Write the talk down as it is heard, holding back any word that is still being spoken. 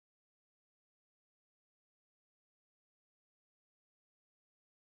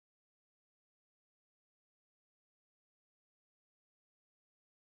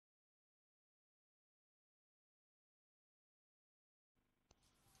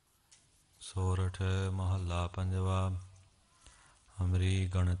सोरठ महला पंजवा। हमरी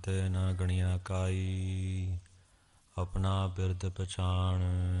गणत न गणिया काई, अपना बिरद पछाण।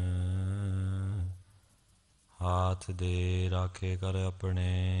 हाथ दे राखे कर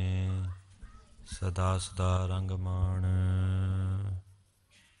अपने, सदा सदा रंग मान।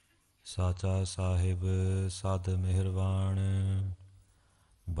 साचा साहिब साध मेहरबान,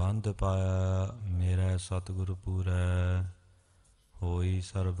 बंद पाया मेरा सतगुरु पूरै। होई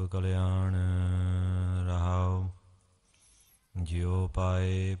सर्व कल्याण रहाओ। जियो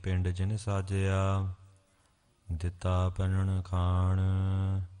पाए पिंड जिन साजया, दिता पनन खान।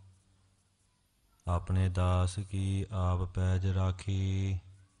 अपने दास की आप पैज राखी,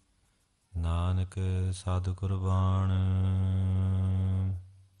 नानक साधु कुर्बान।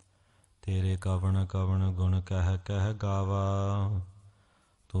 तेरे कवन कवन गुण कह कह गावा,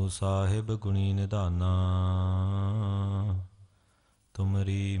 तू साहिब गुणी निधाना।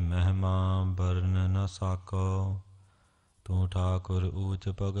 तुमरी महिमा बरन न साको, तू ठाकुर ऊच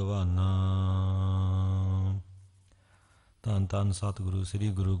भगवाना। धन धन सतगुरु श्री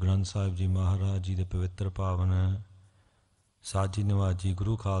गुरु ग्रंथ साहिब जी महाराज जी दे पवित्र पावन साजी नवाजी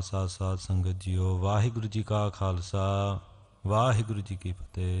गुरु खालसा साध संगत जीओ। वाहिगुरु जी का खालसा, वाहिगुरु जी की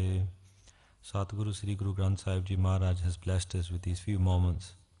फतेह। Satguru Sri Guru Granth Sahib Ji Maharaj has blessed us with these few moments.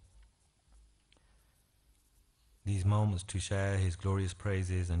 These moments to share his glorious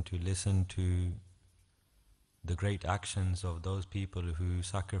praises and to listen to the great actions of those people who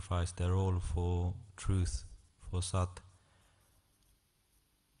sacrificed their all for truth, for Sat,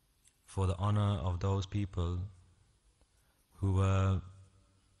 for the honor of those people who were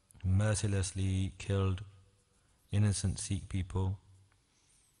mercilessly killed, innocent Sikh people,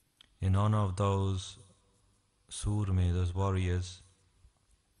 in honor of those Surme, those warriors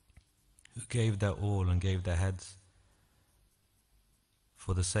who gave their all and gave their heads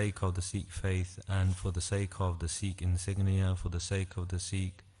for the sake of the Sikh faith and for the sake of the Sikh insignia, for the sake of the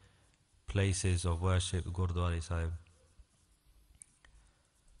Sikh places of worship, Gurdwara Sahib.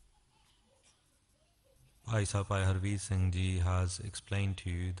 Bhai Kuljit Singh Ji has explained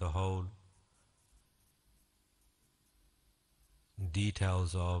to you the whole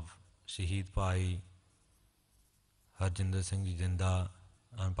details of Shaheed Bhai Harjinder Singh Ji Jinda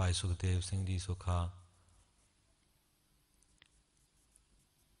and Bhai Sukhdev Singh Ji Sukha.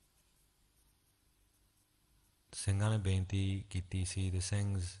 Singha ne beinti kiti si, the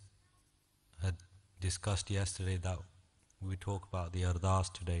Singhs had discussed yesterday that we talk about the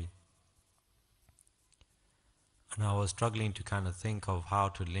Ardas today. And I was struggling to kind of think of how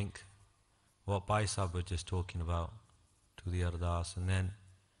to link what Bhai Sahib was just talking about to the Ardas. And then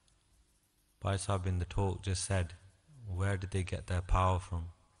Bhai Sahib in the talk just said, where did they get their power from?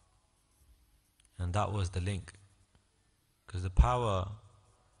 And that was the link. Because the power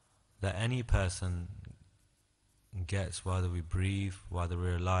that any person gets, whether we breathe, whether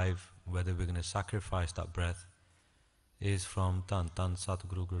we're alive, whether we're going to sacrifice that breath, is from Tan Tan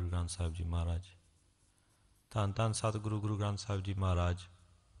Satguru Guru Granth Sahib Ji Maharaj. Tan Tan Satguru Guru Granth Sahib Ji Maharaj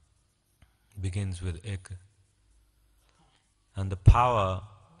begins with Ik. And the power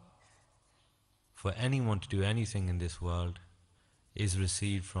for anyone to do anything in this world is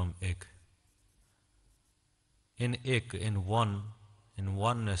received from Ik. In Ik, in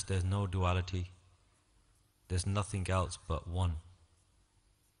oneness, there's no duality. There's nothing else but one.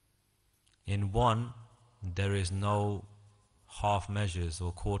 In one, there is no half measures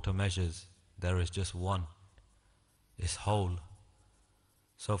or quarter measures. There is just one. It's whole.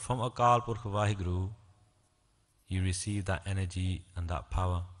 So from Akal Purkh Vaheguru, you receive that energy and that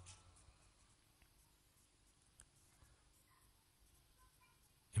power.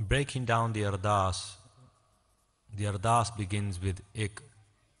 In breaking down the Ardas begins with Ik,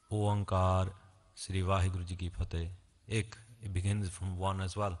 Oankar, Sri Vaheguru Ji Ki Fateh. Ik, it begins from one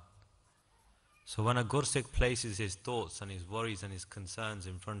as well. So when a Gursikh places his thoughts and his worries and his concerns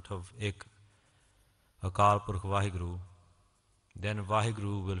in front of Ik, Akal Purkh Vaheguru, then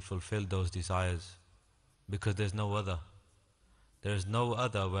Vaheguru will fulfill those desires, because there's no other. There is no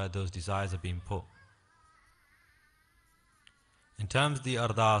other where those desires are being put. In terms of the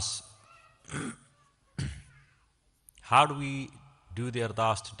Ardas, how do we do the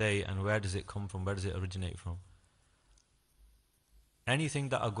Ardas today, and where does it come from? Where does it originate from? Anything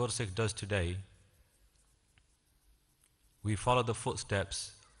that a Gursikh does today, we follow the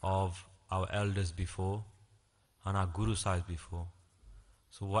footsteps of our elders before and our Guru Sahibs before.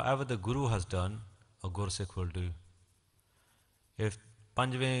 So whatever the Guru has done, a Gursikh will do. If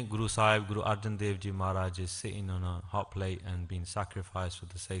Panjve Guru Sahib, Guru Arjan Dev Ji Maharaj is sitting on a hot plate and being sacrificed for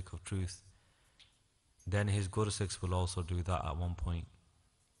the sake of truth, then his Guru Sikhs will also do that at one point.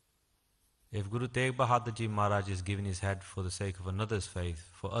 If Guru Tegh Bahadur Ji Maharaj is giving his head for the sake of another's faith,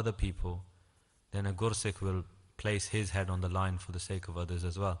 for other people, then a Gursikh will place his head on the line for the sake of others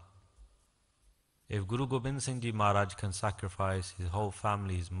as well. If Guru Gobind Singh Ji Maharaj can sacrifice his whole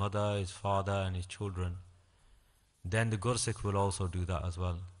family, his mother, his father and his children, then the Gursikh will also do that as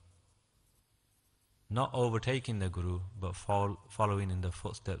well. Not overtaking the Guru, but following in the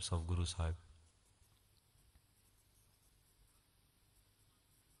footsteps of Guru Sahib.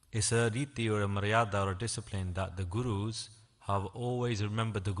 It's a riti or a maryada or a discipline that the Gurus have always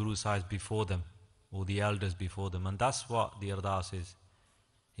remembered the Guru Sahibs before them, or the elders before them, and that's what the Ardas is.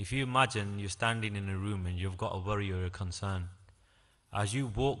 If you imagine you're standing in a room and you've got a worry or a concern, as you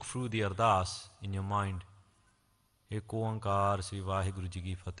walk through the Ardas in your mind, Ek Oankar Sri Vaheguru Ji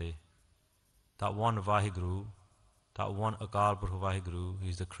Ki Fateh, that one Vaheguru, that one Akal Purkh Vaheguru, who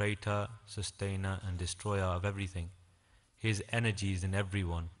is the creator, sustainer and destroyer of everything. His energy is in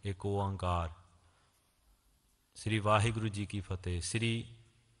everyone. Ek Oankar Sri Vaheguru Ji Ki Fateh. Sri,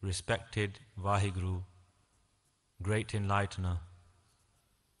 respected Vaheguru, great enlightener.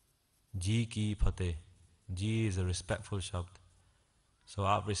 Ji Ki Fateh. Ji is a respectful shabd. So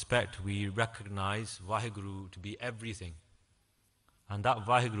out of respect we recognize Vaheguru to be everything. And that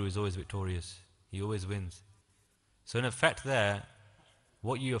Vaheguru is always victorious. He always wins. So in effect there,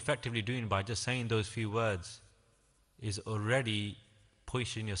 what you're effectively doing by just saying those few words is already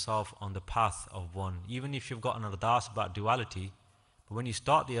pushing yourself on the path of one. Even if you've got an Ardas about duality, but when you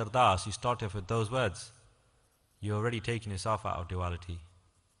start the Ardas, you start off with those words. You're already taking yourself out of duality,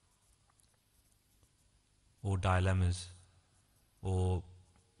 or dilemmas, or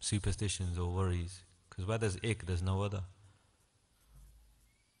superstitions, or worries. Because where there's ik, there's no other.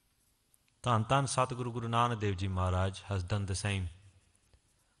 Tan Tan Satguru Guru Nanak Dev Ji Maharaj has done the same.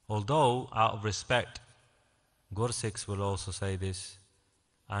 Although, out of respect, Gursikhs will also say this,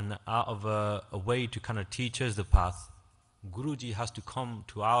 and out of a way to kind of teach us the path, Guruji has to come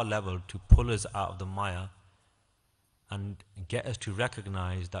to our level to pull us out of the Maya and get us to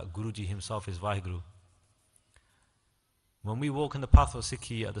recognize that Guruji himself is Vaheguru. When we walk in the path of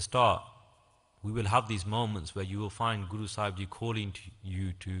Sikhi at the start, we will have these moments where you will find Guru Sahib Ji calling to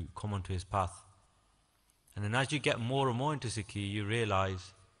you to come onto his path. And then as you get more and more into Sikhi, you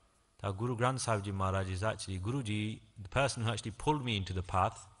realize that Guru Granth Sahib Ji Maharaj is actually Guruji, the person who actually pulled me into the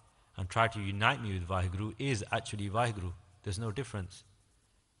path and tried to unite me with Vaheguru is actually Vaheguru. There's no difference.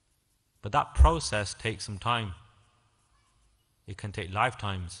 But that process takes some time. It can take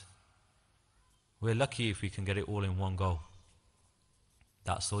lifetimes. We're lucky if we can get it all in one go.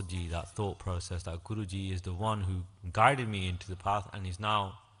 That soji, that thought process, that Guruji is the one who guided me into the path and is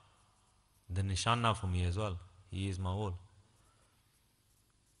now the nishana for me as well. He is my all.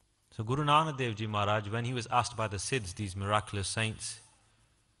 So Guru Nanak Dev Ji Maharaj, when he was asked by the Siddhs, these miraculous saints,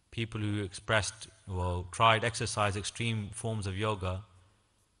 people who expressed, well, tried, exercised extreme forms of yoga,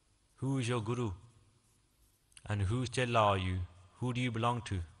 who is your Guru? And whose Chela are you? Who do you belong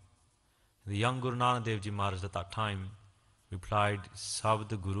to? The young Guru Nanak Dev Ji Maharaj at that time replied,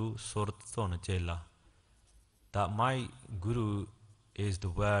 Sabd Guru Surat Ton Chela. That my Guru is the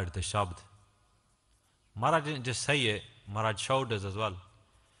word, the Shabd. Maharaj didn't just say it, Maharaj showed us as well.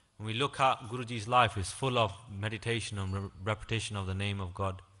 When we look at Guruji's life, it's full of meditation and repetition of the name of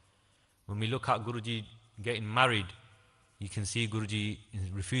God. When we look at Guruji getting married, you can see Guruji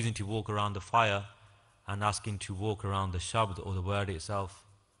refusing to walk around the fire and asking to walk around the Shabd or the word itself.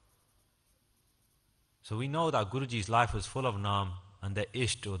 So we know that Guruji's life was full of Naam, and their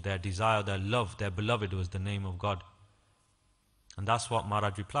isht or their desire, their love, their beloved was the name of God. And that's what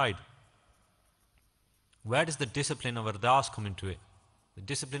Maharaj replied. Where does the discipline of Ardas come into it? The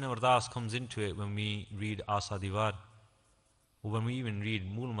discipline of Ardas comes into it when we read Asa Divar, or when we even read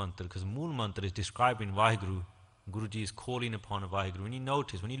Mool Mantra, because Mool Mantra is describing Vaheguru. Guruji is calling upon a Vaheguru. When you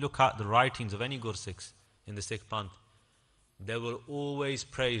notice, when you look at the writings of any Gursikhs in the Sikh Panth, they will always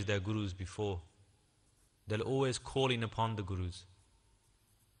praise their Gurus before. They're always calling upon the Gurus.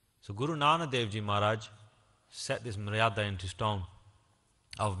 So Guru Nanak Dev Ji Maharaj set this maryada into stone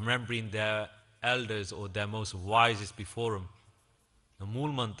of remembering their elders or their most wisest before him. The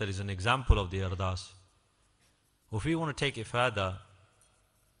Mool Mantra is an example of the Ardas. If we want to take it further,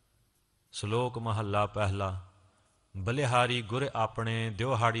 Slok Mahalla Pehla, Balihari Gur Apne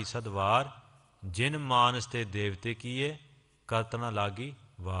Dyohari Sadvar, Jin Manaste Devte Kiye, Kartana Lagi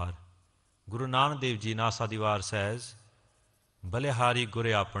Var. Guru Nanak Dev Ji Nasa Divar says, Balihari Gur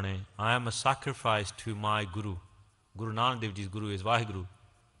Apne, I am a sacrifice to my Guru. Guru Nanak Dev Ji's Guru is Vaheguru.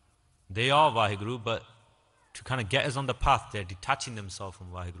 They are Vaheguru, but to kind of get us on the path, they're detaching themselves from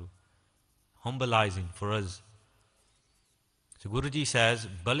Vaheguru, humbleizing for us. So Guruji says,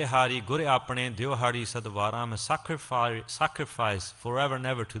 Balihari Guru apne Dyohari Sadvara, I'm a sacrifice forever and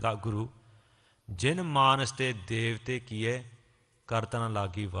ever to that Guru. Jin manas te devte kiye kartana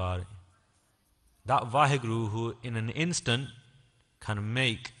lagi var. That Vaheguru who in an instant can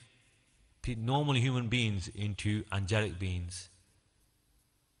make normal human beings into angelic beings.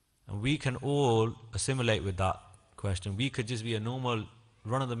 And we can all assimilate with that question. We could just be a normal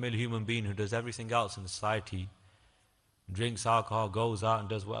run-of-the-mill human being who does everything else in society, drinks alcohol, goes out and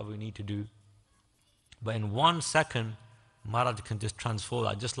does whatever we need to do. But in 1 second, Maharaj can just transform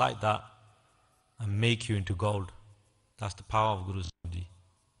that just like that and make you into gold. That's the power of Guru Sahib Ji.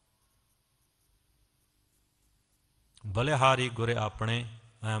 Balihari Gure Apane,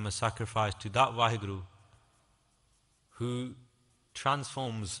 I am a sacrifice to that Vaheguru who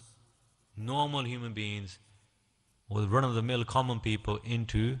transforms normal human beings or run-of-the-mill common people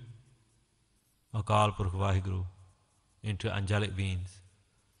into Akal Purkh Vaheguru, into angelic beings.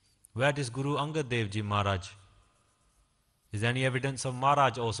 Where does Guru Angad Dev Ji Maharaj? Is there any evidence of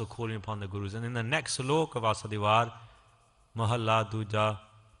Maharaj also calling upon the Gurus? And in the next slok of Asadivar, Mahalla Duja,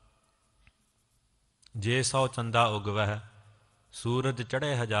 Je Sao Chanda Ugvah, Suraj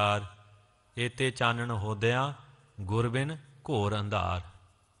Chade Hajar, Ete Chanan Hodaya, Gurbin Kor Andar.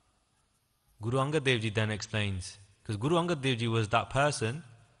 Guru Angad Dev Ji then explains, because Guru Angad Dev Ji was that person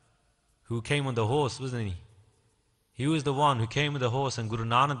who came on the horse, wasn't he? He was the one who came with the horse, and Guru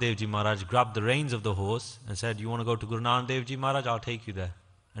Nanak Dev Ji Maharaj grabbed the reins of the horse and said, you want to go to Guru Nanak Dev Ji Maharaj? I'll take you there.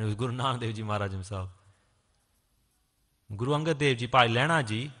 And it was Guru Nanak Dev Ji Maharaj himself. Guru Angad Dev Ji, Bhai Lehna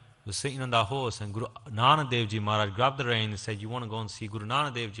Ji, was sitting on that horse, and Guru Nanak Dev Ji Maharaj grabbed the reins and said, you want to go and see Guru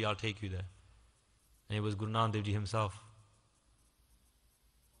Nanak Dev Ji? I'll take you there. And it was Guru Nanak Dev Ji himself.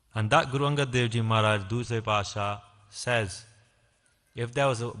 And that Guru Angad Dev Ji Maharaj, Dusre Pasha, says, if there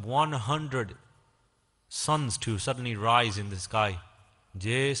was 100 suns to suddenly rise in the sky,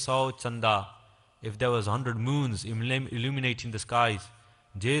 Je Sao Chanda, if there was 100 moons illuminating the skies,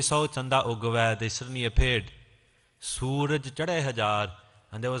 Je Sao Chanda Ugavai, they suddenly appeared. Suraj Chade Hajar,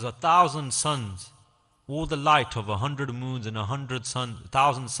 and there was 1,000 suns, all the light of 100 moons and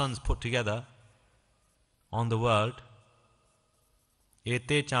 1,000 suns put together on the world.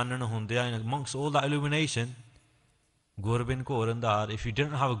 Ete Chanan Hundaya, and amongst all that illumination, Gurbin Ko Orandar, if you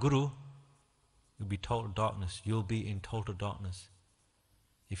didn't have a Guru, you'll be total darkness. You'll be in total darkness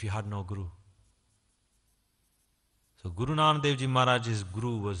if you had no Guru. So Guru Nanak Dev Ji Maharaj's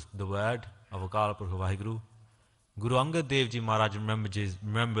Guru was the word of Akal Purkh Vaheguru. Guru Angad Dev Ji Maharaj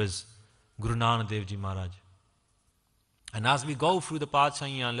remembers Guru Nanak Dev Ji Maharaj. And as we go through the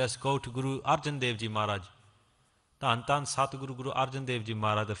Padshahiyan, let's go to Guru Arjan Dev Ji Maharaj. Tan Tan Satguru Guru Arjan Dev Ji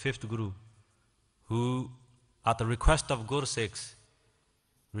Maharaj, the 5th Guru, who at the request of Gursikhs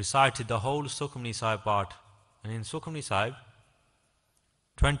recited the whole Sukhmani Sahib part. And in Sukhmani Sahib,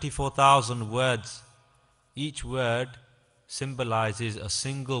 24,000 words, each word symbolizes a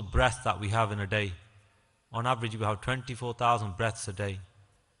single breath that we have in a day. On average, we have 24,000 breaths a day.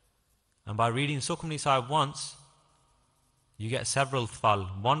 And by reading Sukhmani Sahib once, you get several phal.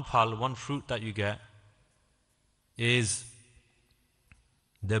 One fruit that you get is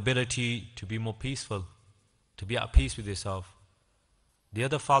the ability to be more peaceful, to be at peace with yourself. The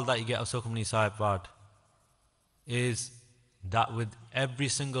other phal that you get of Sukhmani Sahib part is that with every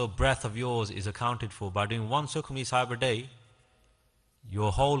single breath of yours is accounted for. By doing one Sukhmani Sahib a day,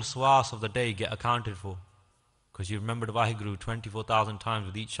 your whole swas of the day get accounted for, because you remembered Vaheguru 24,000 times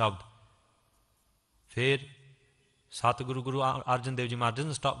with each shabd. Fir, Satguru Guru Arjan Dev Ji Maharaj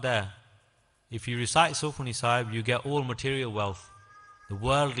doesn't stop there. If you recite Sukhmani Sahib, you get all material wealth. The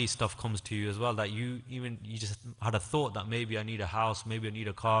worldly stuff comes to you as well, that you just had a thought that maybe I need a house, maybe I need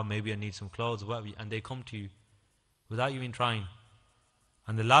a car, maybe I need some clothes, whatever, and they come to you without you even trying.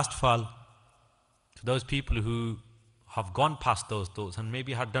 And the last fall, to those people who have gone past those thoughts and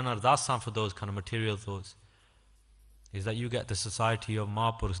maybe had done Ardasan for those kind of material thoughts, is that you get the society of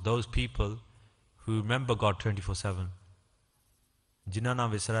Mahapurukhs, those people who remember God 24/7. Jinana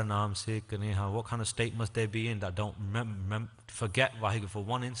Visara Naam Se Kaneha, what kind of state must they be in that don't forget Vaheguru for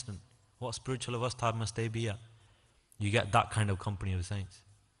one instant? What spiritual avastha must they be at? You get that kind of company of the saints.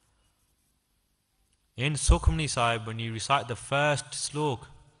 In Sukhmani Sahib, when you recite the first slok,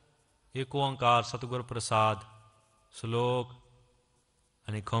 Ek Oankar Satgur Prasad, slok,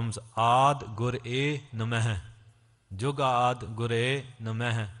 and it comes Ad Gur E Namah, Jug Ad Gur E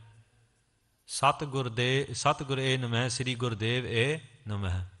Namah, Satgur E Namah, Sri Gurdev E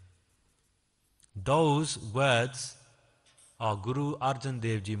Namah. Those words are Guru Arjan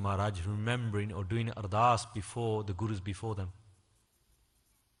Dev Ji Maharaj remembering or doing Ardas before the Gurus before them.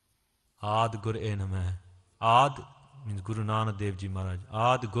 Ad Gur E Namah. Ad means Guru Nanak Dev Ji Maharaj.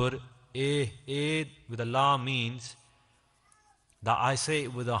 Ad Gur, A with a La means that I say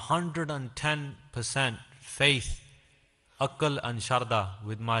it with 110% faith, Akal and Sharda,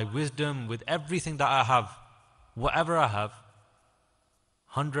 with my wisdom, with everything that I have, whatever I have,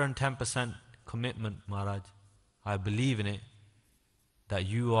 110% commitment, Maharaj. I believe in it, that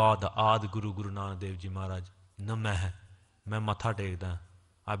you are the Ad Guru, Guru Nanak Dev Ji Maharaj. Na main matha tekda,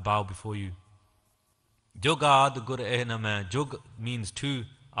 I bow before you. Jug Ad Gur eh na main. Jug means two,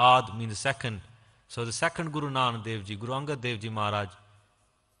 Ad means second. So the second Guru Nanak Dev Ji, Guru Angad Dev Ji Maharaj,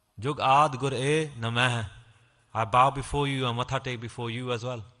 Jug Ad Gur eh na main. I bow before you and matha take before you as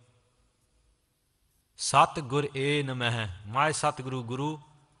well. Sat Gur e Namah, my Satguru Guru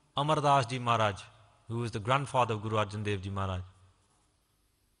Amardas Ji Maharaj, who is the grandfather of Guru Arjan Dev Ji Maharaj.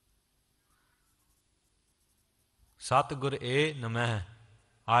 Sat Gur e Namah,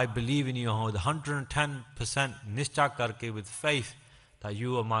 I believe in you with 110% nishcha karke, with faith that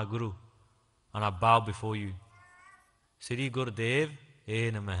you are my Guru, and I bow before you. Sri Gurdev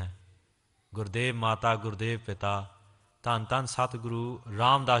e Namah. Gurdev Mata, Gurdev Pita, Tan Tan Satguru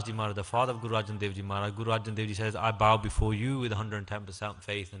Ramdas Ji Maharaj, the father of Guru Arjan Dev Ji Maharaj. Guru Arjan Dev Ji says, I bow before you with 110%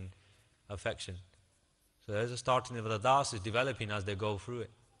 faith and affection. So there's a starting of the Das is developing as they go through it.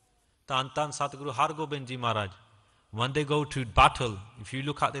 Tan Tan Satguru Har Gobind Ji Maharaj, when they go to battle, if you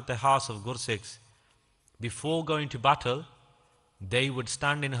look at the house of Gursikhs, before going to battle, they would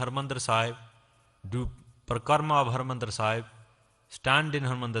stand in Harmandir Sahib, do Parkarma of Harmandir Sahib, stand in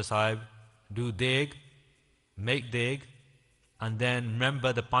Harmandir Sahib, do deg, make deg, and then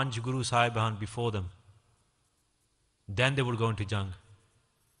remember the Panch Guru Sahiban before them. Then they would go into Jang.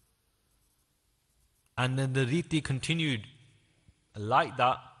 And then the Riti continued like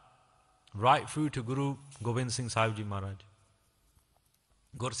that right through to Guru Gobind Singh Sahib Ji Maharaj.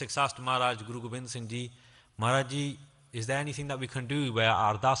 Gursikh asked Maharaj, Guru Gobind Singh Ji, Maharaj Ji, is there anything that we can do where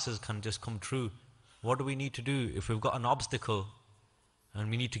our ardasas can just come true? What do we need to do if we've got an obstacle and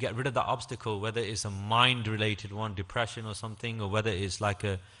we need to get rid of that obstacle, whether it's a mind-related one, depression or something, or whether it's like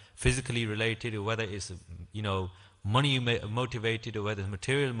a physically related, or whether it's, money motivated, or whether it's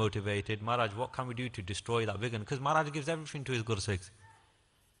material motivated. Maharaj, what can we do to destroy that vigan? Because Maharaj gives everything to his Gursikhs.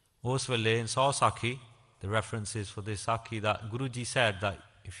 Oswale in Saw Sakhi, the references for this Sakhi, that Guruji said that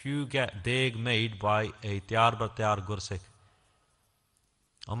if you get deg made by a Tyar bar Tyar Gursikh,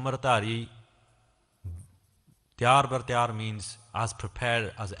 Amritari, Tyar bar Tyar means as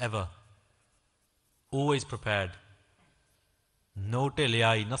prepared as ever, always prepared, no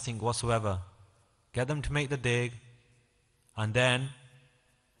teliai, nothing whatsoever. Get them to make the deg, and then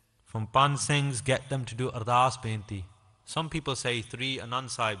from Pan Singhs get them to do Ardas Benti. Some people say 3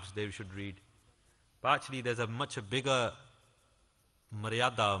 Anand Sahibs they should read, but actually there's a much bigger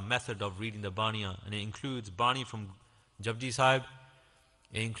Maryada method of reading the Baniya, and it includes Bani from Japji Sahib,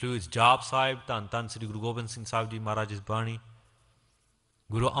 it includes Jap Sahib, Tan Tan Sri Guru Gobind Singh Sahib Ji Maharaj's Bani,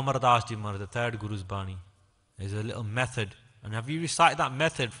 Guru Amardas Ji Maharaj, the third Guru's Bani. There's a little method, and if you recite that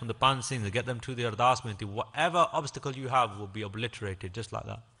method from the Pan Singhs and get them to the Ardas Benti, whatever obstacle you have will be obliterated just like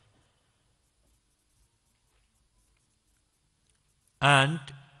that. And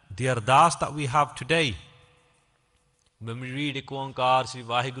the Ardas that we have today, when we read Ek Oankar Sri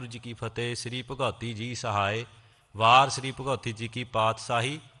Vaheguru Ji Ki Fateh, Sri Bhagavati Ji Sahai, Var Sri Bhagavati Ji Ki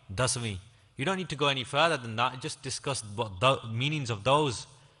Paatsahi, Dasvi. You don't need to go any further than that, just discuss what the meanings of those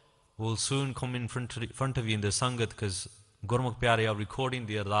will soon come in front of you in the Sangat, because Gurmukh Pyare are recording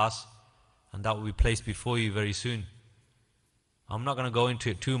the Ardas, and that will be placed before you very soon. I'm not going to go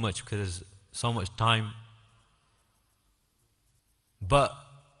into it too much because there's so much time. But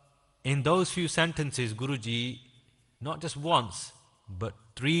in those few sentences, Guruji, not just once, but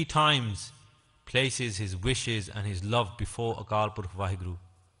 3 times, places his wishes and his love before Akal Purkh Vaheguru.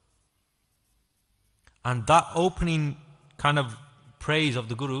 And that opening kind of praise of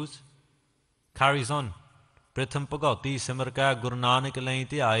the Gurus carries on. Pritham Bhagavati Simarka Guru Nanak Lai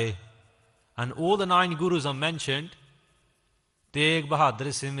Dhyaye. And all the 9 Gurus are mentioned. Teg Bahadur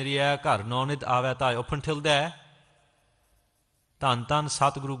Simriya Kar Nonid Avatai. Up until there, Tan Tan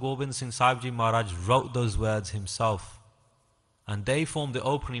Satguru Gobind Singh Sahib Ji Maharaj wrote those words himself. And they form the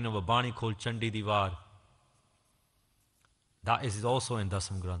opening of a Bani called Chandi Divar. That is also in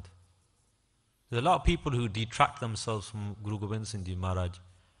Dasam Granth. There's a lot of people who detract themselves from Guru Gobind Singh Ji Maharaj.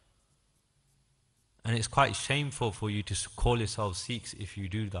 And it's quite shameful for you to call yourselves Sikhs if you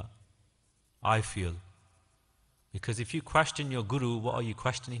do that, I feel. Because if you question your Guru, what are you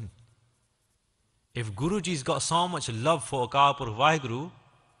questioning? If Guruji's got so much love for Akal Purkh Vaheguru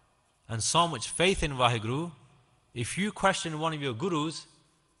and so much faith in Vaheguru, if you question one of your Gurus,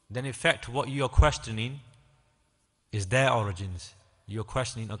 then in fact what you are questioning is their origins. You're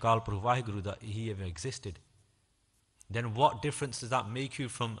questioning Akal Purukh Vaheguru that he ever existed. Then what difference does that make you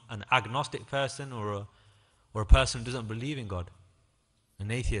from an agnostic person or a person who doesn't believe in God?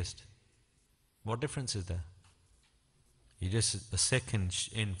 An atheist? What difference is there? You're just a Sikh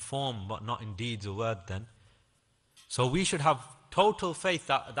in form but not in deeds or word then. So we should have total faith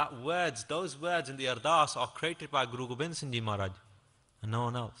that those words in the Ardas are created by Guru Gobind Singh Ji Maharaj and no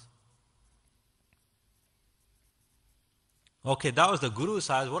one else. Okay, that was the Guru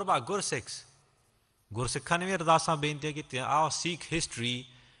side. What about Gursikhs? Gursikhs ne bhi Ardasan beintiyan kitiyan. Our Sikh history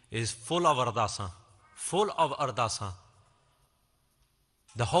is full of Ardasan. Full of Ardasan.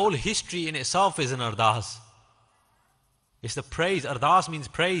 The whole history in itself is an Ardas. It's the praise. Ardas means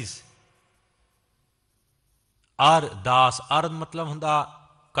praise. Ardas. Ard matlab hunda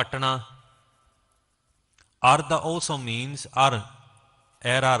katna. Arda also means ar.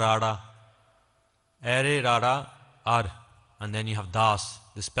 Era rada. Ere rada ar. And then you have das,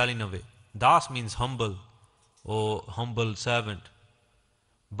 the spelling of it. Das means humble or humble servant.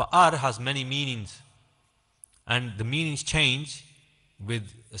 But ar has many meanings. And the meanings change with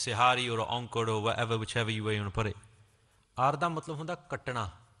a sihari or a onkod or whatever, whichever way you want to put it. Ar da matlab hunda katna.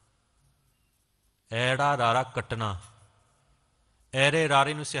 Era rara katna. Ere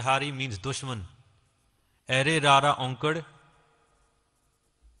rare nu sihari means dushman. Ere rara onkod,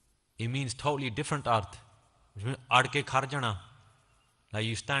 it means totally different arth. Adke khar jana, like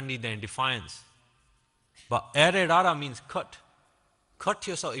you standing there in defiance. But ere rara means cut. Cut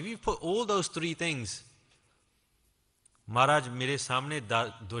yourself. If you put all those three things, Maharaj mere samne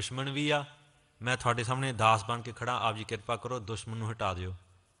dushman vi a, main thode samne das ban ke khada, aap ji kirpa karo, dushman nu hata diyo.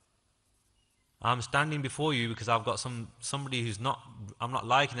 I'm standing before you because I've got somebody who's not, I'm not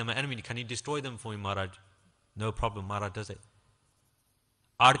liking them, an enemy. Can you destroy them for me, Maharaj? No problem, Maharaj does it.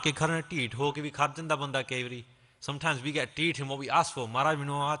 Aadke kharna teet ho ke bhi khar janda banda kevri. Sometimes we get teet in what we ask for. Maharaj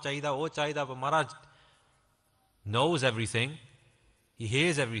minu aa chahida, wo chahida, but Maharaj knows everything. He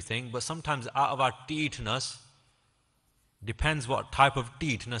hears everything, but sometimes out of our teetness, depends what type of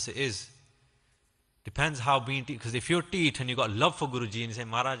teetness it is. Depends how being teet. Because if you're teet and you got love for Guruji and you say,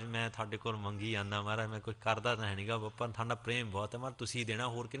 Maharaj, main thade kol mangi anda, Maharaj, main kuch karda nahi ga, but thanda prem bahut hai, Maharaj, tusi dena,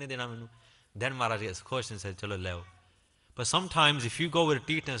 hor kine dena minu. Then Maharaj gets question and says, chalo leo. But sometimes if you go with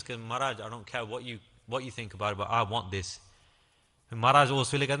teetness, because Maharaj, I don't care what you think about it, but I want this. Maharaj us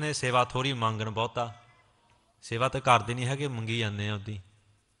vele kehne seva thori mangan bahta. Seva ta karde nahi hai ke mangi jande ha uddi.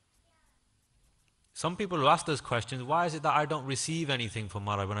 Some people who ask those questions, why is it that I don't receive anything from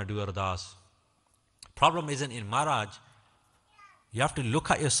Maharaj when I do Ardas? Problem isn't in Maharaj. You have to look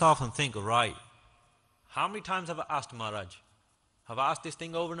at yourself and think, right, how many times have I asked Maharaj? Have I asked this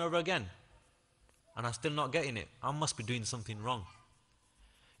thing over and over again? And I'm still not getting it. I must be doing something wrong.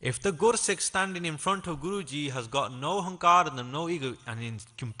 If the Gursikh standing in front of Guruji has got no hankar and no ego and in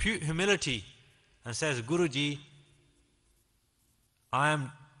complete humility and says, Guruji, I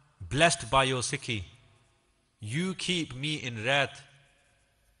am blessed by your Sikhi. You keep me in wrath.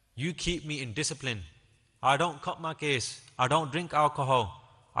 You keep me in discipline. I don't cut my case. I don't drink alcohol.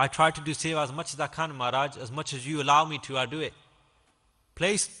 I try to do seva as much as I can, Maharaj. As much as you allow me to, I do it.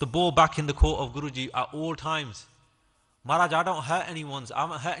 Place the ball back in the court of Guruji at all times. Maharaj, I haven't hurt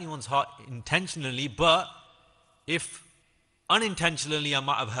anyone's heart intentionally, but if unintentionally I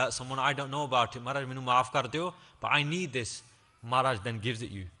might have hurt someone, I don't know about it. Maharaj, minu maaf kar diyo, but I need this. Maharaj then gives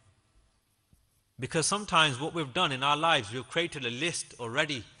it you. Because sometimes what we've done in our lives, we've created a list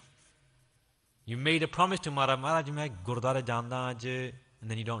already. You made a promise to Maharaj, Maharaj, main Gurdwara janda aaj,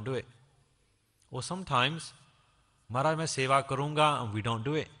 and then you don't do it. Or sometimes, Maharaj, main seva karunga, and we don't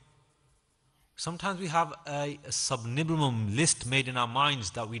do it. Sometimes we have a subliminal list made in our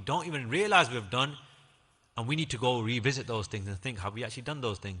minds that we don't even realize we've done, and we need to go revisit those things and think, have we actually done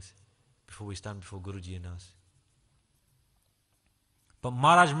those things before we stand before Guruji and us? But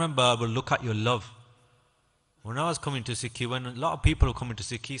Maharaj, remember, will look at your love. When I was coming to Sikhi, when a lot of people are coming to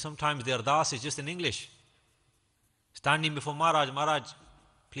Sikhi, sometimes their Ardas is just in English. Standing before Maharaj, Maharaj,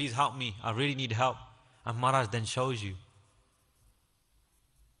 please help me, I really need help. And Maharaj then shows you.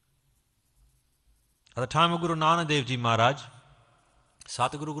 At the time of Guru Nanak Dev Ji Maharaj,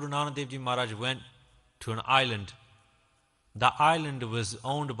 Satguru Guru Nanak Dev Ji Maharaj went to an island. That island was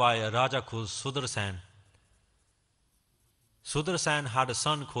owned by a Raja called Sudarsan. Sudarsan had a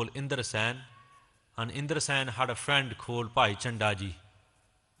son called Indrasan, and Indrasan had a friend called Bhai Chandaji.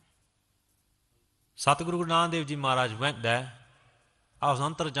 Satguru Guru Nanak Dev Ji Maharaj went there. I was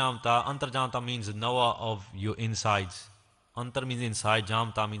Antarjamta. Antarjamta means knower of your insides. Antar means inside,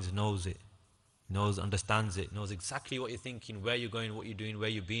 Jamta means knows it. Knows, understands it, knows exactly what you're thinking, where you're going, what you're doing, where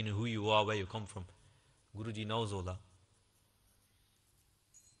you've been, who you are, where you come from. Guruji knows all that.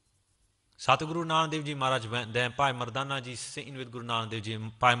 Satguru Nanak Dev Ji Maharaj went there. Bhai Mardana Ji sitting with Guru Nanak Dev Ji.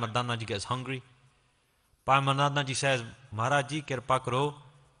 Bhai Mardana Ji gets hungry. Bhai Mardana Ji says, Maharaj Ji, kirpa karo,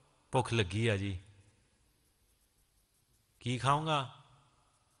 ਭੁੱਖ ਲੱਗੀ ਆ ਜੀ ਕੀ ਖਾਊਂਗਾ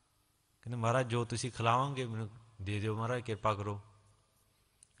ਕਹਿੰਦੇ ਮਹਾਰਾਜ ਜੋ ਤੁਸੀਂ ਖਿਲਾਵਾਂਗੇ ਮੈਨੂੰ ਦੇ ਦਿਓ ਮਹਾਰਾਜ ਕਿਰਪਾ ਕਰੋ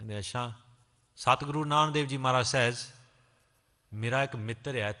ਕਹਿੰਦੇ ਅੱਛਾ ਸਤਿਗੁਰੂ ਨਾਨਕ ਦੇਵ ਜੀ ਮਹਾਰਾਜ ਸੈਜ਼ ਮੇਰਾ ਇੱਕ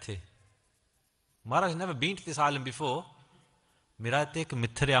ਮਿੱਤਰ ਹੈ ਇੱਥੇ ਮਹਾਰਾਜ never bean to this island before ਮੇਰਾ ਇੱਥੇ ਇੱਕ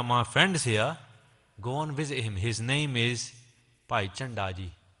ਮਿੱਤਰ ਆ ਮਾਈ ਫਰੈਂਡ ਸੀ ਆ go and visit him his name is ਭਾਈ ਝੰਡਾ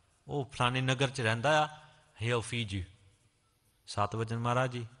ਜੀ ਉਹ ਫਲਾਣੇ ਨਗਰ 'ਚ ਰਹਿੰਦਾ ਆ he will feed you ਸਤਿਵਚਨ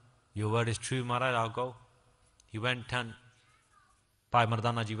Maharaj ji Your word is true, Maharaj, I'll go. He went and Bhai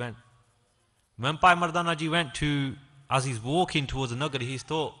Mardana Ji went. When Bhai Mardana Ji went to, as he's walking towards the Nagar, he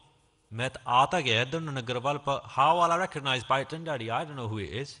thought, Met aata gaya idhar Nagar wal, but how will I recognize Bhai Chandadi? I don't know who it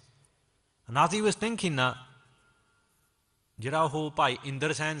is. And as he was thinking that, jira ho Bhai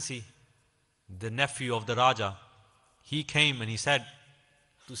Indar Sen si, the nephew of the Raja, he came and he said,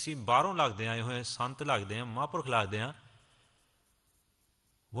 Tusi baron lagde aaye hoye, sant lagde hain, Mahapurkh lagde hain.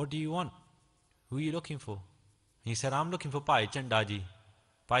 What do you want? Who are you looking for? He said, I'm looking for Bhai Chandaji.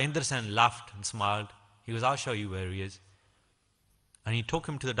 Bhai Indar Sen laughed and smiled. He goes, I'll show you where he is. And he took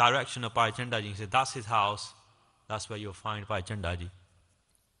him to the direction of Bhai Chandaji. He said, that's his house. That's where you'll find Bhai Chandaji.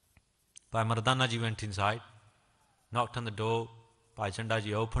 Bhai Mardana Ji went inside, knocked on the door. Bhai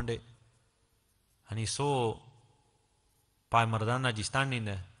Chandaji opened it. And he saw Bhai Mardana Ji standing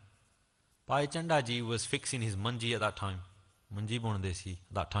there. Bhai Chandaji was fixing his manji at that time. Manji bonde si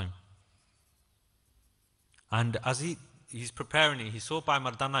at that time. And as he's preparing it, he saw Bhai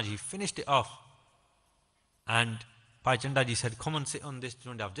Mardana Ji, he finished it off. And Bhai Chanda Ji said, come and sit on this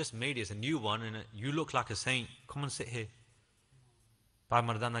joint. I've just made it, it's a new one, and you look like a saint. Come and sit here. Bhai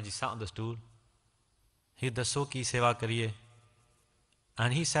Mardana Ji sat on the stool. He dasso ki seva kariye.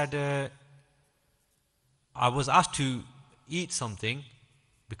 And he said, I was asked to eat something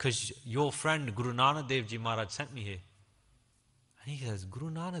because your friend Guru Nanak Dev Ji Maharaj sent me here. And he says,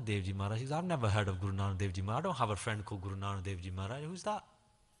 Guru Nanak Dev Ji Maharaj. He says, I've never heard of Guru Nanak Dev Ji Maharaj. I don't have a friend called Guru Nanak Dev Ji Maharaj. Who's that?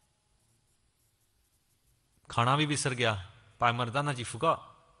 Khana bhi bisar gaya. Bhai Mardana Ji forgot.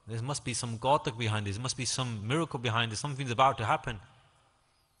 There must be some Gautak behind this. There must be some miracle behind this. Something's about to happen.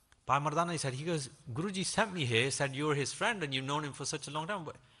 Bhai Mardana Ji said, he goes, Guruji sent me here, said you're his friend and you've known him for such a long time,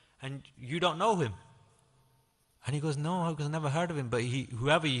 and you don't know him. And he goes, no, I've never heard of him, but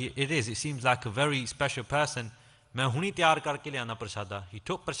whoever it is, it seems like a very special person. मैं हुनी तैयार करके ले आना प्रसादा. He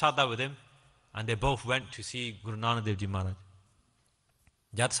took prasada with him and they both went to see Guru Nanak Dev Ji Maharaj.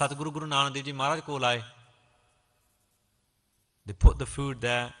 जब सतगुरु Guru Nanak Dev Ji Maharaj कोल आए, they put the food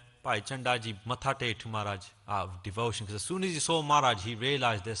there. Bhai Chanda Ji matha tek to Maharaj out of devotion, because as soon as he saw Maharaj, he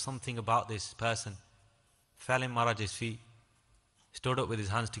realized there's something about this person. Fell in Maharaj's feet, stood up with his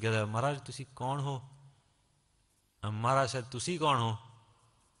hands together. Maharaj, tusi kaun ho? And Maharaj said, tusi kaun ho?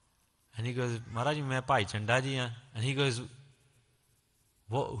 And he goes, Maharaj, main Bhai Chanda Ji hain. And he goes,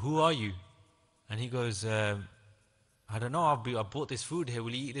 who are you? And he goes, I don't know, I bought this food here,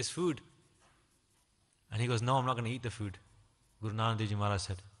 will you eat this food? And he goes, no, I'm not going to eat the food. Guru Nanak Dev Ji Maharaj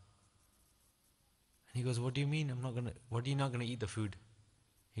said. And he goes, what do you mean what are you not going to eat the food?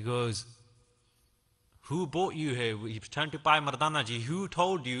 He goes, who brought you here? He turned to Bhai Mardana Ji. Who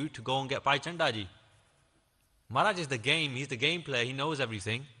told you to go and get Bhai Chanda Ji? Maharaj is the game, he's the game player, he knows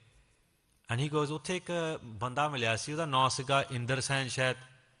everything. And he goes, ਉੱਥੇ ਇੱਕ ਬੰਦਾ ਮਿਲਿਆ ਸੀ, ਉਹਦਾ ਨਾਂ ਸੀਗਾ ਇੰਦਰ ਸੈਨ ਸ਼ਾਇਦ.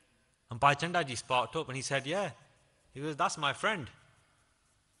 And Bhai Chanda Ji sparked up and he said, yeah. He goes, that's my friend.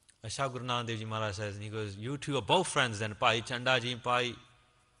 Asha Guru Nanak Dev Ji Maharaj says, and he goes, you two are both friends then, Bhai Chanda Ji, Bhai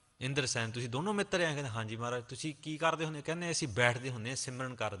Indar Sen. ਤੁਸੀਂ ਦੋਨੋਂ ਮਿੱਤਰ ਹੈ? ਕਹਿੰਦੇ ਹਾਂਜੀ ਮਹਾਰਾਜ. ਤੁਸੀਂ ਕੀ ਕਰਦੇ ਹੁੰਦੇ? ਕਹਿੰਦੇ ਅਸੀਂ ਬੈਠਦੇ ਹੁੰਦੇ,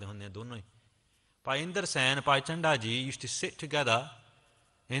 ਸਿਮਰਨ ਕਰਦੇ ਹੁੰਦੇ ਦੋਨੋਂ ਹੀ. Bhai Indar Sen, Bhai Chanda Ji used to sit together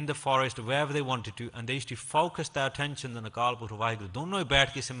in the forest wherever they wanted to, and they used to focus their attention on Akal Purkh Vaheguru. ਦੋਨੋਂ ਹੀ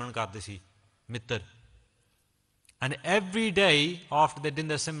ਬੈਠ ਕੇ ਸਿਮਰਨ ਕਰਦੇ ਸੀ. Mittar. And every day after they did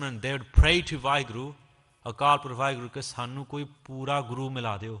their simran, they would pray to Vaheguru, Akal Purkh Vaheguru, कि सानू कोई पूरा guru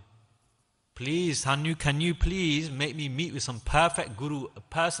मिला दो. Please, Sanu, can you please make me meet with some perfect guru,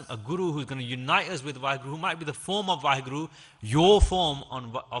 a guru who's going to unite us with Vaheguru, who might be the form of Vaheguru, your form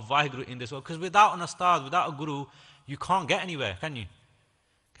of Vaheguru in this world. Because without an ustad, without a guru, you can't get anywhere, can you?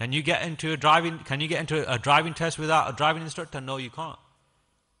 Can you get into a driving test without a driving instructor? No, you can't.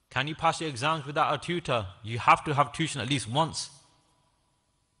 Can you pass your exams without a tutor? You have to have tuition at least once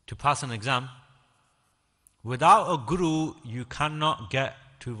to pass an exam. Without a guru, you cannot get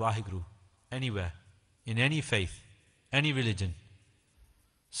to Vaheguru anywhere, in any faith, any religion.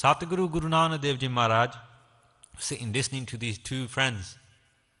 Satguru Guru Nanak Dev Ji Maharaj sitting listening to these two friends.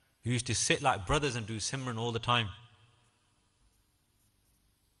 who used to sit like brothers and do Simran all the time.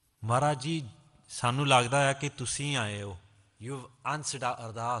 Maharaj ji, sanu lagda hai ki tusi aaye ho. You've answered our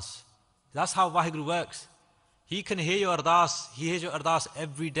Ardas. That's how Vaheguru works. He can hear your Ardas. He hears your Ardas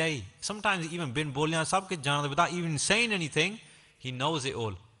every day. Sometimes even bin boliyan sab ke jana without even saying anything, he knows it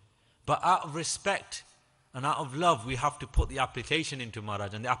all. But out of respect and out of love, we have to put the application into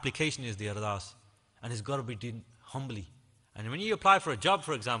Maharaj, and the application is the Ardas. And it's got to be done humbly. And when you apply for a job,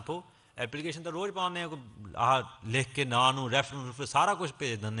 for example, application to roz paane likh ke na nu reference sara kuch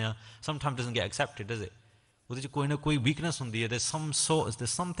bhej denne, sometimes doesn't get accepted, does it? Udh koi na koi weakness hundi hai, there's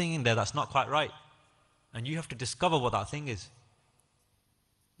something in there that's not quite right. And you have to discover what that thing is.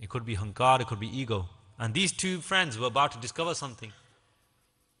 It could be hankar, it could be ego. And these two friends were about to discover something.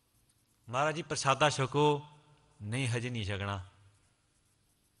 Maharaj ji, prasada shako, nahi haje nahi shakna.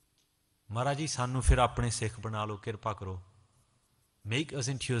 Maharaj ji, sanu fir apne Sikh bana lo, kirpa karo. Make us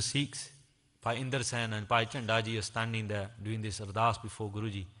into your Sikhs. Bhai Inder Sen and Bhai Chanda ji are standing there doing this Ardas before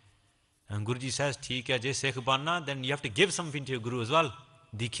Guruji. And Guruji says, "Theek hai, je Sikh banna, then you have to give something to your Guru as well.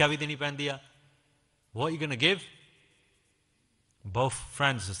 Dikhya bhi deni pendi hai. What are you going to give?" Both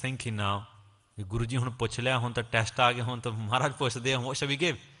friends are thinking now, Guruji hun puch liya, hun to test aa gaya, hun to Maharaj puchde hain, what shall we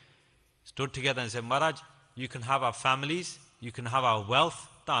give? Stood together and said, "Maharaj, you can have our families, you can have our wealth,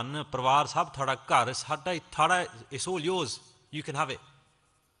 dhan, parvar, sab thada ghar, thada, it's all yours. You can have it."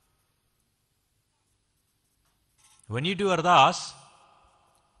 When you do Ardas,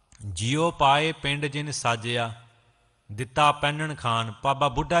 Jio pae pind jin sajya, Ditta Pennan Khan, Baba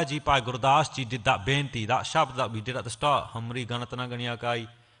Buddha ji, Bhai Gurdas ji did that benti, that shabd that we did at the start. Hamri Ganatana Ganiya Kai.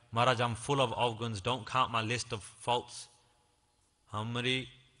 Maharaj, I'm full of avguns, don't count my list of faults. Hamri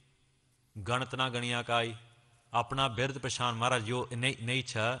Ganatana Ganiya Kai. Apna Bird Pashan, Maharaj, your innate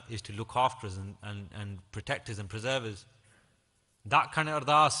nature is to look after us and protect us and preserve us. That kind of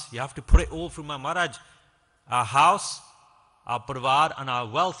Ardas, you have to put it all through my Maharaj. Our house, our parvar, and our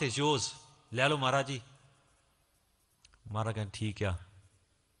wealth is yours. Lelo Maharaj ji. Maharaj ਕਹਿੰਦਾ ਠੀਕ ਆ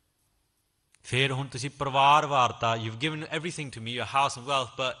ਫਿਰ ਹੁਣ ਤੁਸੀਂ ਪਰਿਵਾਰ ਵਾਰਤਾ, you've given everything to me, your house and wealth,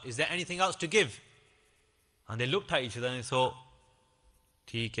 but is there anything else to give? And they looked at each other and they thought,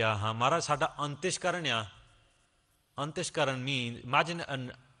 ਠੀਕ ਆ ਹਾਂ ਮਹਾਰਾਜ ਸਾਡਾ ਅੰਤਿਸ਼ਕਰਨ ਆ. Antishkaran means, imagine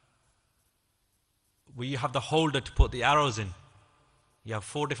where you have the holder to put the arrows in. You have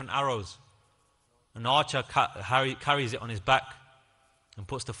 4 different arrows. An archer carries it on his back and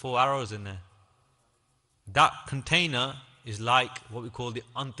puts the 4 arrows in there. That container is like what we call the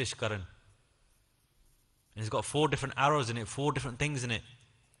Antishkaran. And it's got 4 different arrows in it, 4 different things in it.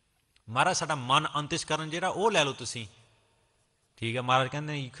 Maharaj sada man Antishkaran jehda oh le lo tusi. Theek hai, Maharaj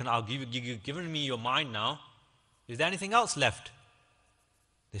kehndे you've given me your mind now. Is there anything else left?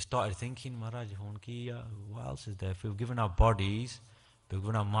 They started thinking, Maharaj, what else is there? If we've given our bodies, we've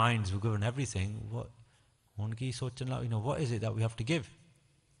given our minds, we've given everything, what is it that we have to give?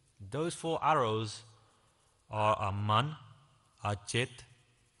 Those 4 arrows are our man, our chit,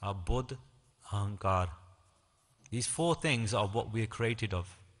 our buddh, ahankar. These 4 things are what we are created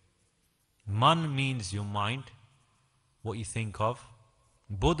of. Man means your mind, what you think of.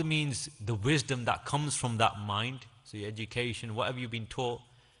 Buddha means the wisdom that comes from that mind. So your education, whatever you've been taught,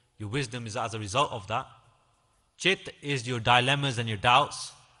 your wisdom is as a result of that. Chit is your dilemmas and your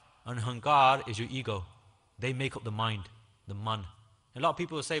doubts. And hankar is your ego. They make up the mind, the man. A lot of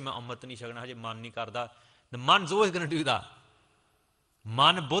people say, the man's always going to do that.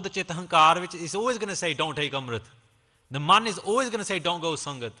 Man, buddha, chit, hankar, which is always going to say, don't take amrit. The man is always going to say, don't go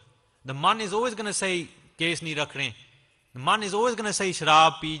sangat. The man is always going to say, case nahi rakhne. The man is always going to say,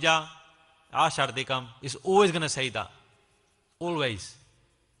 sharab, pija, shardikam. It's always going to say that. Always.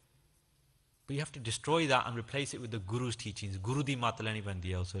 But you have to destroy that and replace it with the Guru's teachings. Guru di mat leni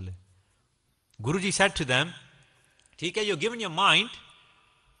pendi hai us wele. Guruji said to them, "Theek hai, you've given your mind,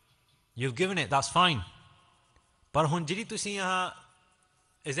 you've given it, that's fine. But hun jiri tusi yahan,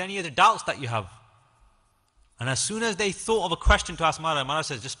 is there any other doubts that you have?" And as soon as they thought of a question to ask Maharaj, Maharaj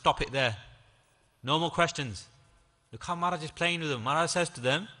says, just stop it there. No more questions. Look how Maharaj is playing with them. Maharaj says to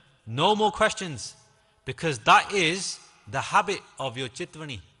them, no more questions. Because that is the habit of your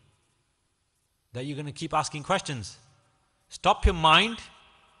chitvani. That you're going to keep asking questions. Stop your mind.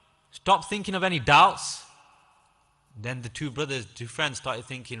 Stop thinking of any doubts. Then the 2 friends started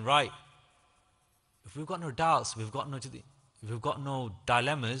thinking, right, if we've got no doubts, we've got no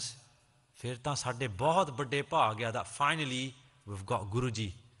dilemmas, फिर तां साडे बहुत बड़े भाग गया that finally we've got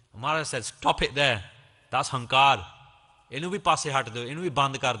Guruji. Maharaj said, stop it there. That's hankar. Inu bhi passe hat deo, inu bhi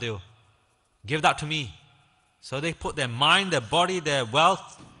band kar deo. Give that to me. So they put their mind, their body, their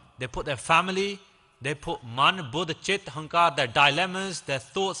wealth, they put their family, They put man, buddha, chit, hankar, their dilemmas, their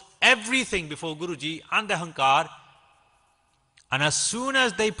thoughts, everything before Guruji and their hankar. And as soon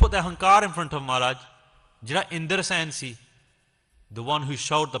as they put their hankar in front of Maharaj, Jira Indra Sen si, the one who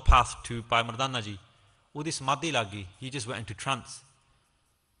showed the path to Bhai Mardana ji, Udi samadhi lagi, he just went into trance.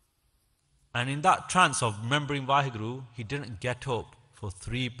 And in that trance of remembering Vaheguru, he didn't get up for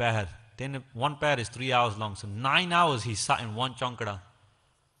 3 pair. Then 1 pair is 3 hours long, so 9 hours he sat in one chankada.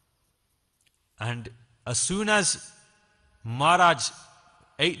 And as soon as Maharaj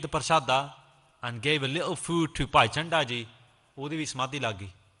ate the prasada and gave a little food to Bhai Chandaji, Udi vi samadhi lagi.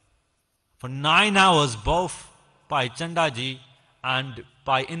 For 9 hours, both Bhai Chandaji and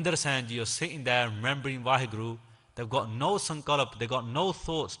Bhai Indra Sen ji are sitting there remembering Vaheguru. They've got no sankalp, they've got no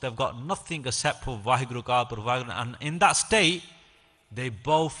thoughts, they've got nothing except for Vaheguru Ka, Vaheguru. And in that state, they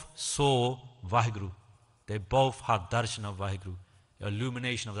both saw Vaheguru. They both had darshan of Vaheguru. The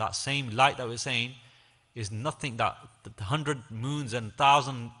illumination of that same light that we're saying is nothing that the 100 moons and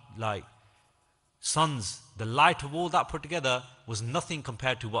 1,000 like suns, the light of all that put together was nothing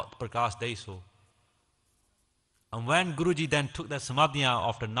compared to what Prakash they saw. And when Guruji then took that samadhi out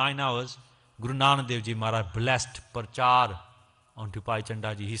after 9 hours, Guru Nanak Dev Ji Maharaj blessed Prachar onto Bhai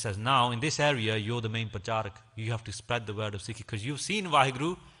Chandaji. He says, now in this area, you're the main Pracharak. You have to spread the word of Sikhi because you've seen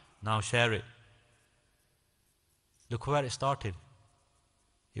Vaheguru, now share it. Look where it started.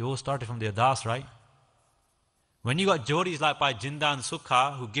 It all started from the Ardas, right? When you got Jodis like Bhai Jinda and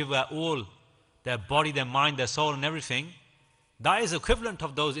Sukha who give their all, their body, their mind, their soul and everything, that is equivalent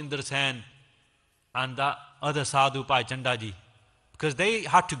of those Indra Sen and that other sadhu Bhai Chandaji. Because they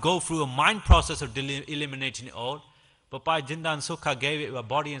had to go through a mind process of eliminating it all. But Bhai Jinda and Sukha gave it a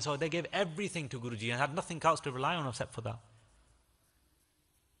body and soul. They gave everything to Guruji and had nothing else to rely on except for that.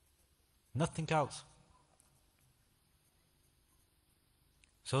 Nothing else.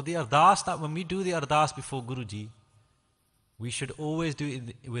 So the Ardas, that when we do the Ardas before Guruji, we should always do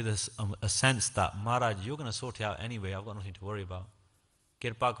it with a sense that, Maharaj, you're going to sort it out anyway. I've got nothing to worry about.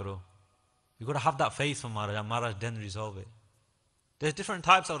 Kirpa karo. You've got to have that faith from Maharaj, and Maharaj then resolve it. There's different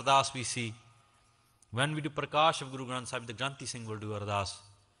types of Ardas we see. When we do Prakash of Guru Granth Sahib, the Granthi Singh will do Ardas.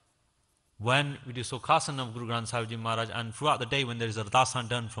 When we do Sukhasan of Guru Granth Sahib Ji Maharaj, and throughout the day when there is Ardasan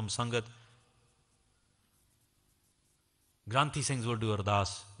done from Sangat, Granthi Singhs will do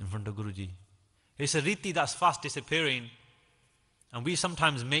Ardas in front of Guruji. It's a riti that's fast disappearing, and we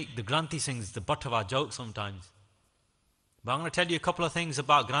sometimes make the Granthi Singhs the butt of our joke sometimes. But I'm going to tell you a couple of things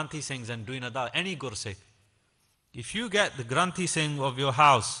about Granthi Singhs and doing Ardas, any Gursikh. If you get the Granthi Singh of your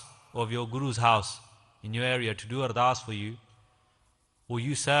house, of your Guru's house in your area to do Ardas for you, or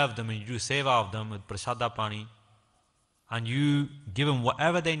you serve them and you do seva of them with prasada pani, and you give them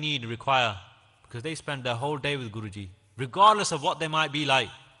whatever they need, require, because they spend their whole day with Guruji, regardless of what they might be like.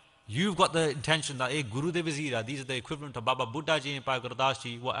 You've got the intention that, hey, Guru de Vizira, these are the equivalent of Baba Buddha Ji and Bhai Gurdas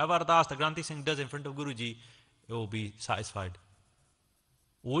Ji. Whatever Ardas the Granthi Singh does in front of Guruji, it will be satisfied.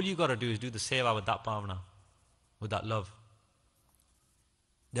 All you got to do is do the seva with that bhavana, with that love.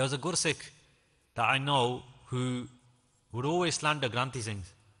 There was a Gursikh that I know who would always slander Granthi Singhs.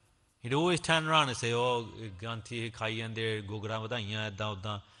 He'd always turn around and say, oh, Granthi khai and they're Gogra vadaiyan,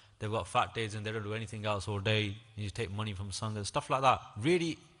 edda. They've got fat days and they don't do anything else all day. You just take money from Sangha, stuff like that.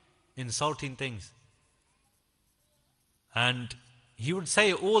 Really insulting things. And he would say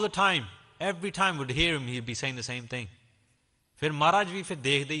it all the time. Every time we'd hear him, he'd be saying the same thing. Fir Maharaj vi fir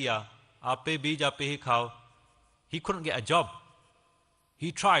dekh diya, aape beej aape hi khao. He couldn't get a job.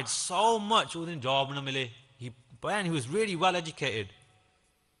 He tried so much, udin job na mile. He was really well educated.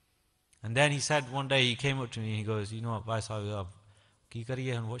 And then he said one day, he came up to me, he goes, you know what, Bhai Sahib, ki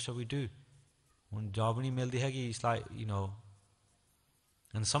kariye and what shall we do? When job nahi mildi hai, it's like, you know.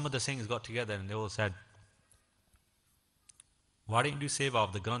 And some of the Singhs got together and they all said, why don't you do seva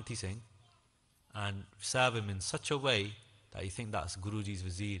of the Granthi Singh and serve him in such a way that you think that's Guruji's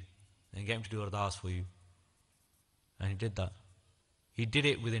vizier and get him to do Ardas for you. And he did that. He did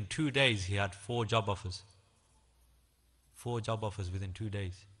it within 2 days. He had 4 job offers. 4 job offers within 2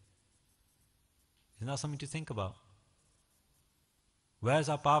 days. Isn't that something to think about? Where's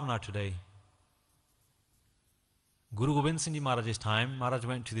our bhavana today? Guru Gobind Singh Ji Maharaj's time, Maharaj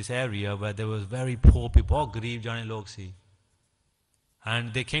went to this area where there was very poor people, all Gareeb Jane Log si.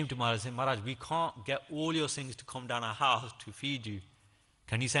 And they came to Maharaj and said, Maharaj, we can't get all your Singhs to come down our house to feed you.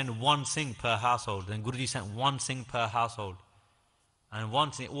 Can you send 1 Singh per household? Then Guruji sent 1 Singh per household. And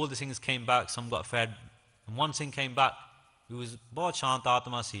one Singh, all the Singhs came back, some got fed. And 1 Singh came back, he was bahut shant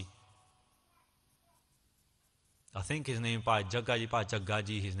atma si. I think his name Bhai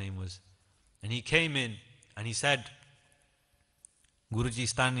Jaggaji his name was. And he came in and he said, Guruji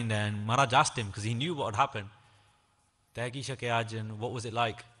standing there, and Maharaj asked him, because he knew what had happened, and what was it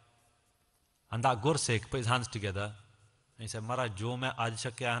like? And that Gursikh put his hands together, and he said, Maharaj, jo main aaj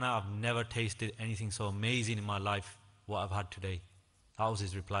shakya hai na, I've never tasted anything so amazing in my life, what I've had today. That was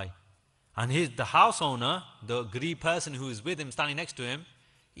his reply. And the house owner, the Garib person who was with him, standing next to him,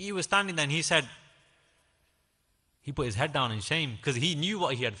 he was standing there and he said, he put his head down in shame, because he knew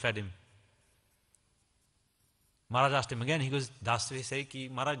what he had fed him. Maharaj asked him again, he goes, Das we say ki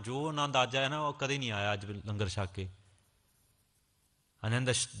Maharaj jo na daja hai na, wo kade nahi aaya aaj langar shak ke. And then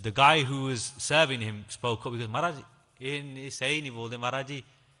the guy who was serving him spoke up, because Maharaj, say nahi bolde,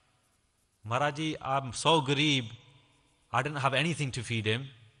 Maharaj ji, I'm so Garib, I didn't have anything to feed him.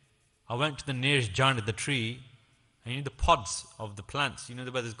 I went to the nearest giant of the tree, and the pods of the plants,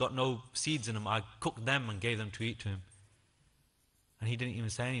 where there's got no seeds in them, I cooked them and gave them to eat to him. And he didn't even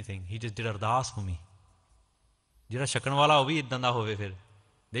say anything. He just did ardas for me. They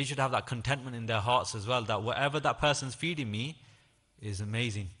should have that contentment in their hearts as well, that whatever that person's feeding me is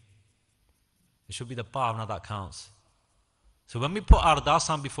amazing. It should be the bhavna that counts. So when we put ardas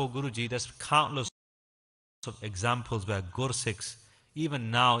on before Guruji, there's countless of examples where Gursikhs, even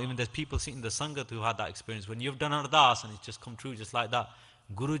now, even there's people sitting in the Sangat who had that experience. When you've done ardas and it's just come true just like that,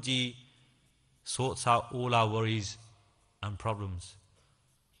 Guruji sorts out all our worries and problems.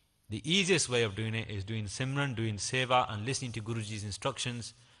 The easiest way of doing it is doing Simran, doing Seva and listening to Guruji's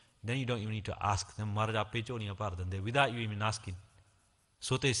instructions. Then you don't even need to ask them, without you even asking.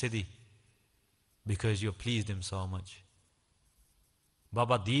 Sote Siddhi. Because you've pleased him so much.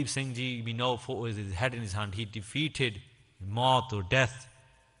 Baba Deep Singh Ji, we know with his head in his hand, he defeated maut or death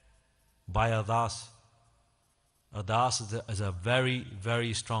by ardas. Ardas is a very,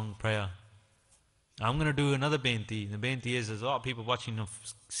 very strong prayer. I'm going to do another beinti. The beinti is, there's a lot of people watching the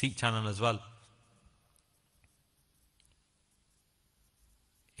Sikh channel as well.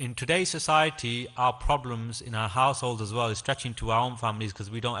 In today's society, our problems in our households as well is stretching to our own families,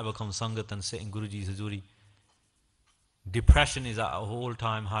 because we don't ever come Sangat and sit in Guruji's Hazuri. Depression is at an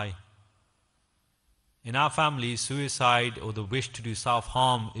all-time high. In our families, suicide or the wish to do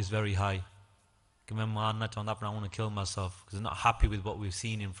self-harm is very high. I want to kill myself because I'm not happy with what we've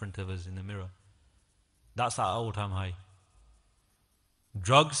seen in front of us in the mirror. That's at an all-time high.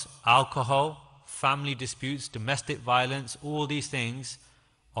 Drugs, alcohol, family disputes, domestic violence, all these things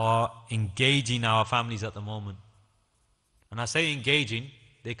are engaging our families at the moment. And I say engaging,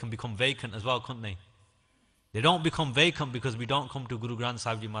 they can become vacant as well, can't they? They don't become vacant because we don't come to Guru Granth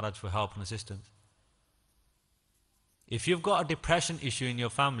Sahib Ji Maharaj for help and assistance. If you've got a depression issue in your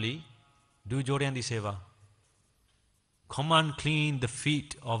family, do Jodyan di Seva. Come and clean the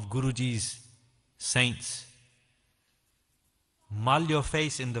feet of Guruji's saints. Mull your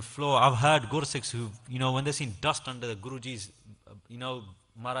face in the floor. I've heard Gursikhs who, when they've seen dust under the Guruji's,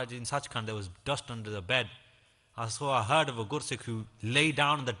 Maharaj in Sachkhand, there was dust under the bed. I heard of a Gursikh who lay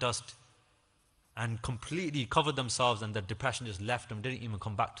down in the dust and completely covered themselves, and the depression just left them, didn't even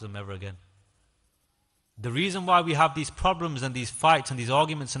come back to them ever again. The reason why we have these problems and these fights and these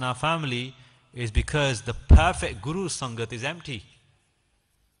arguments in our family is because the perfect Guru Sangat is empty.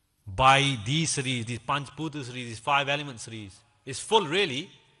 By these series, these Panch Bhuta series, these 5 element series, is full really.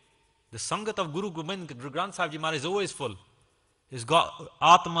 The Sangat of Guru Granth Sahib Ji Maharaj is always full. It's got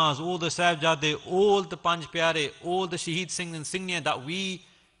Atmas, all the Sahibjade, all the Panch Pyare, all the Shaheed Singh and Singhniya that we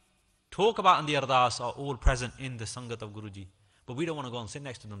talk about in the Ardas are all present in the Sangat of Guruji. But we don't want to go and sit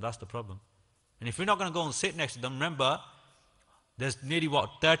next to them, that's the problem. And if we're not going to go and sit next to them, remember, there's nearly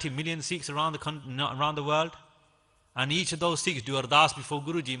 30 million Sikhs around the world. And each of those Sikhs do Ardas before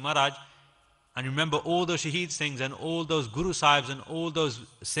Guruji Maharaj. And remember all those Shaheed Singhs and all those Guru Sahibs and all those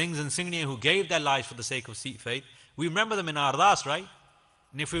Singhs and Singhniya who gave their lives for the sake of Sikh faith. We remember them in our Ardas, right?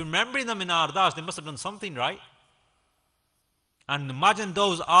 And if we're remembering them in our Ardas, they must have done something right. And imagine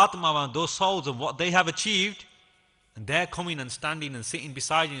those Atma and those souls and what they have achieved. And they're coming and standing and sitting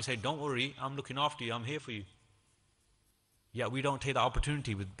beside you and say, don't worry, I'm looking after you, I'm here for you. Yet we don't take the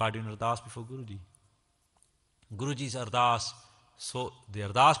opportunity by doing Ardas before Guruji. Guruji's Ardas, so the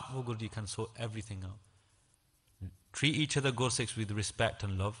Ardas before Guruji can sort everything out. Treat each other Gursikhs with respect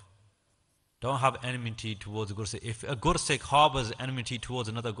and love. Don't have enmity towards a Gursikh. If a Gursikh harbors enmity towards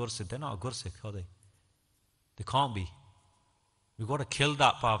another Gursikh, they're not a Gursikh, are they? They can't be. We've got to kill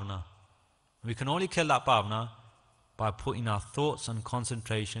that bhavna. We can only kill that bhavna by putting our thoughts and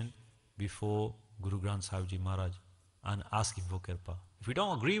concentration before Guru Granth Sahib Ji Maharaj and asking for kirpa. If we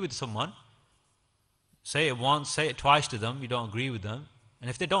don't agree with someone, say it once, say it twice to them, you don't agree with them. And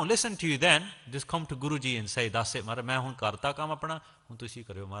if they don't listen to you, then just come to Guruji and say, that's it, Maharaj, main hun karta kaam apna, hun tusi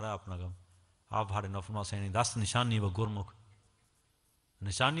karyo Maharaj apna kaam. I've had enough, I'm not saying anything. That's the nishani of a Gurmukh.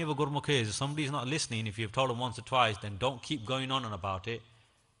 Nishani of a Gurmukh is if somebody is not listening, if you've told them once or twice, then don't keep going on and about it.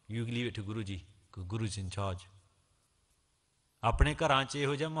 You leave it to Guruji, because Guru's in charge. ਆਪਣੇ ਘਰਾਂ 'ਚ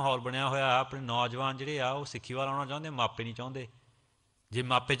ਇਹੋ ਜਿਹਾ ਮਾਹੌਲ ਬਣਿਆ ਹੋਇਆ ਆਪਣੇ ਨੌਜਵਾਨ ਜਿਹੜੇ ਆ ਉਹ ਸਿੱਖੀ ਵੱਲ ਆਉਣਾ ਚਾਹੁੰਦੇ ਮਾਪੇ ਨਹੀਂ ਚਾਹੁੰਦੇ ਜੇ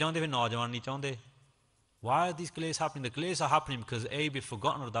ਮਾਪੇ ਚਾਹੁੰਦੇ ਫਿਰ ਨੌਜਵਾਨ ਨਹੀਂ ਚਾਹੁੰਦੇ why are these kales happening the kales are happening because A we've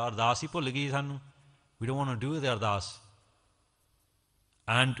forgotten ਅਰਦਾਸ ਹੀ ਭੁੱਲ ਗਈ ਸਾਨੂੰ we don't want to do the ਅਰਦਾਸ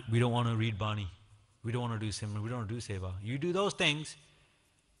and we don't want to read Bani we don't want to do simran we don't want to do seva you do those things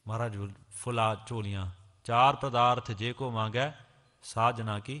Maharaj will ਫੁੱਲਾ ਝੋਲੀਆਂ ਚਾਰ ਪਦਾਰਥ ਜੇ ਕੋ ਮੰਗੈ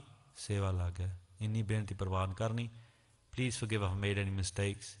ਸਾਜਨਾ ਕੀ ਸੇਵਾ ਲਾਗੈ ਇੰਨੀ ਬੇਨਤੀ ਪ੍ਰਵਾਨ ਕਰਨੀ Please forgive if I've made any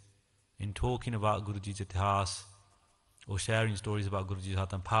mistakes. In talking about Guruji's itihas or sharing stories about Guruji's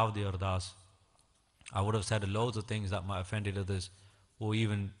Hat and Pav the Ardas, I would have said loads of things that might have offended others or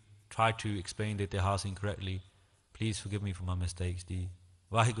even tried to explain the itihas incorrectly. Please forgive me for my mistakes.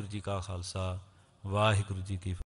 Vaheguru Ji Ka Khalsa, Vaheguru Ji Ki